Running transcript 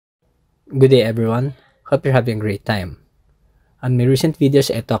Good day everyone, hope you're having a great time. On my recent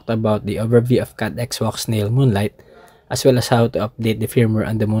videos I talked about the overview of Caddx Snail Moonlight as well as how to update the firmware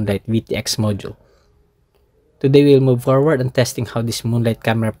on the Moonlight VTX module. Today we'll move forward on testing how this Moonlight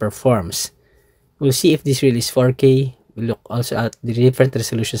camera performs. We'll see if this really is 4K, we'll look also at the different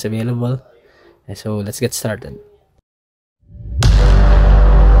resolutions available, so let's get started.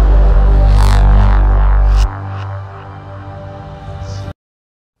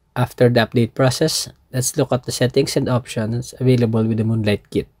 After the update process, let's look at the settings and options available with the Moonlight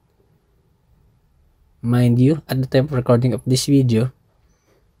kit. Mind you, at the time of recording of this video,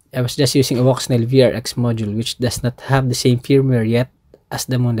 I was just using a Voxnail VRX module which does not have the same firmware yet as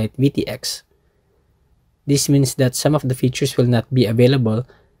the Moonlight VTX. This means that some of the features will not be available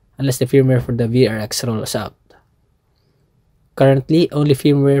unless the firmware for the VRX rolls out. Currently, only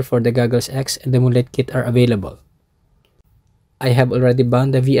firmware for the Goggles X and the Moonlight kit are available. I have already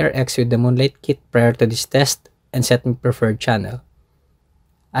bound the VRX with the Moonlight kit prior to this test and set my preferred channel.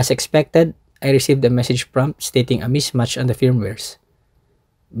 As expected, I received a message prompt stating a mismatch on the firmwares.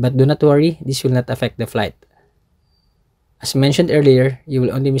 But do not worry, this will not affect the flight. As mentioned earlier, you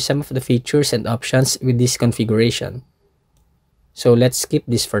will only miss some of the features and options with this configuration. So let's skip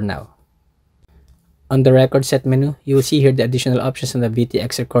this for now. On the record set menu, you will see here the additional options on the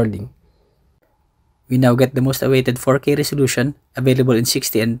VTX recording. We now get the most awaited 4K resolution available in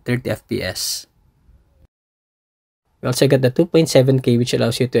 60 and 30 FPS. We also get the 2.7K which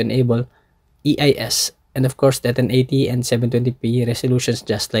allows you to enable EIS and of course the 1080 and 720p resolutions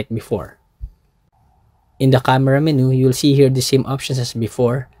just like before. In the camera menu, you will see here the same options as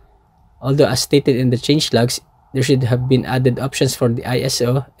before, although as stated in the changelogs, there should have been added options for the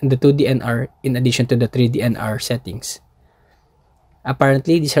ISO and the 2DNR in addition to the 3DNR settings.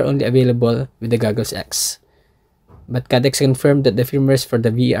 Apparently, these are only available with the Goggles X, but Caddx confirmed that the firmwares for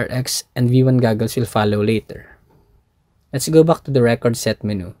the VRX and V1 goggles will follow later. Let's go back to the record set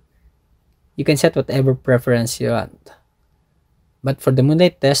menu. You can set whatever preference you want, but for the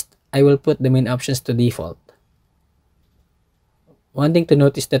Moonlight test, I will put the main options to default. One thing to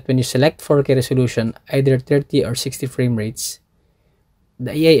note is that when you select 4K resolution, either 30 or 60 frame rates,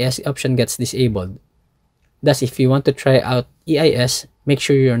 the EIS option gets disabled. Thus, if you want to try out EIS, make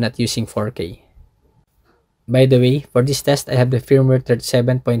sure you're not using 4K. By the way, for this test, I have the firmware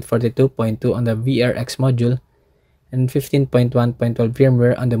 37.42.2 on the VRX module and 15.1.12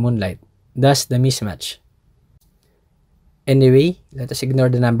 firmware on the Moonlight, thus the mismatch. Anyway, let us ignore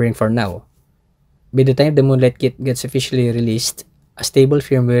the numbering for now. By the time the Moonlight kit gets officially released, a stable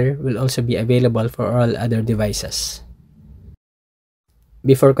firmware will also be available for all other devices.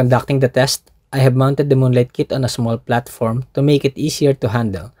 Before conducting the test, I have mounted the Moonlight kit on a small platform to make it easier to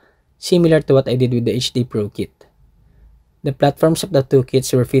handle, similar to what I did with the HD Pro kit. The platforms of the two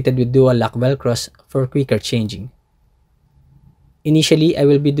kits were fitted with dual lock velcros for quicker changing. Initially, I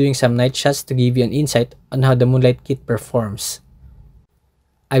will be doing some night shots to give you an insight on how the Moonlight kit performs.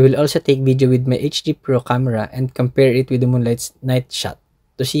 I will also take video with my HD Pro camera and compare it with the Moonlight's night shot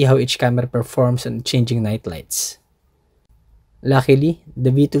to see how each camera performs on changing night lights. Luckily, the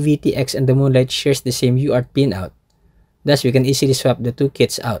V2 VTX and the Moonlight shares the same UART pinout, thus we can easily swap the two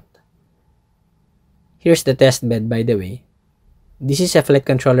kits out. Here's the test bed, by the way. This is a flight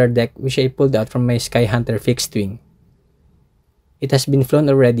controller deck which I pulled out from my Skyhunter fixed wing. It has been flown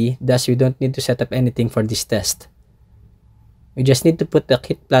already, thus we don't need to set up anything for this test. We just need to put the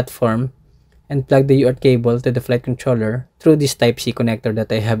kit platform and plug the UART cable to the flight controller through this Type-C connector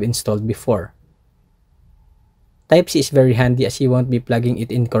that I have installed before. Type-C is very handy as you won't be plugging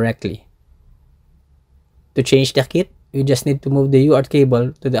it in correctly. To change the kit, you just need to move the UART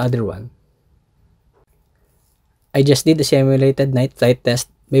cable to the other one. I just did a simulated night flight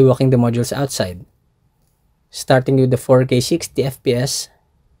test by walking the modules outside, starting with the 4K 60 FPS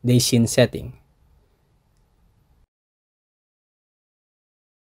day scene setting.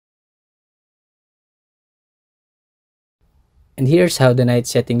 And here's how the night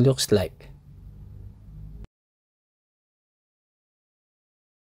setting looks like.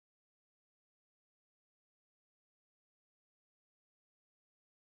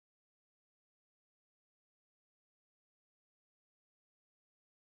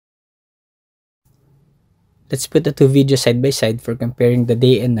 Let's put the two videos side by side for comparing the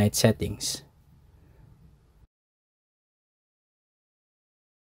day and night settings.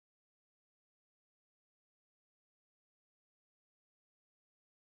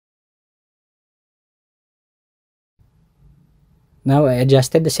 Now I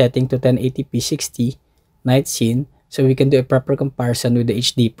adjusted the setting to 1080p 60 night scene so we can do a proper comparison with the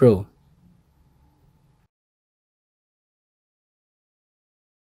HD Pro.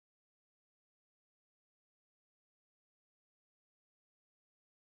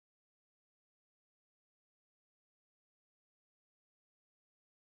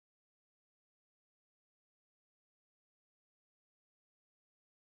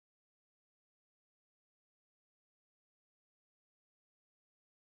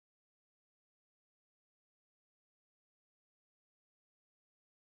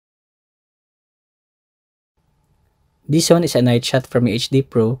 This one is a night shot from HD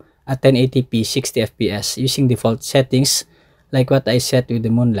Pro at 1080p 60fps using default settings like what I set with the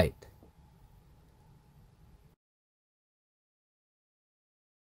Moonlight.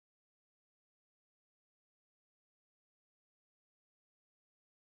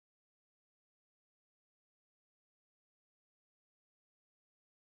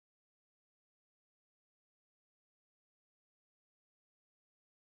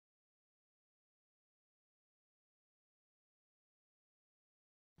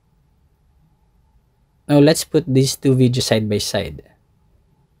 Now let's put these two videos side by side.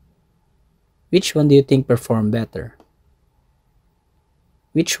 Which one do you think performed better?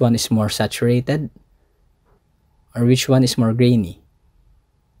 Which one is more saturated? Or which one is more grainy?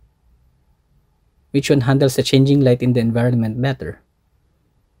 Which one handles the changing light in the environment better?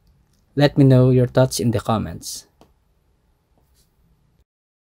 Let me know your thoughts in the comments.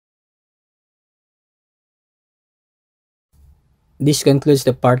 This concludes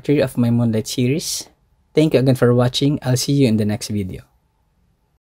the part 3 of my Moonlight series. Thank you again for watching. I'll see you in the next video.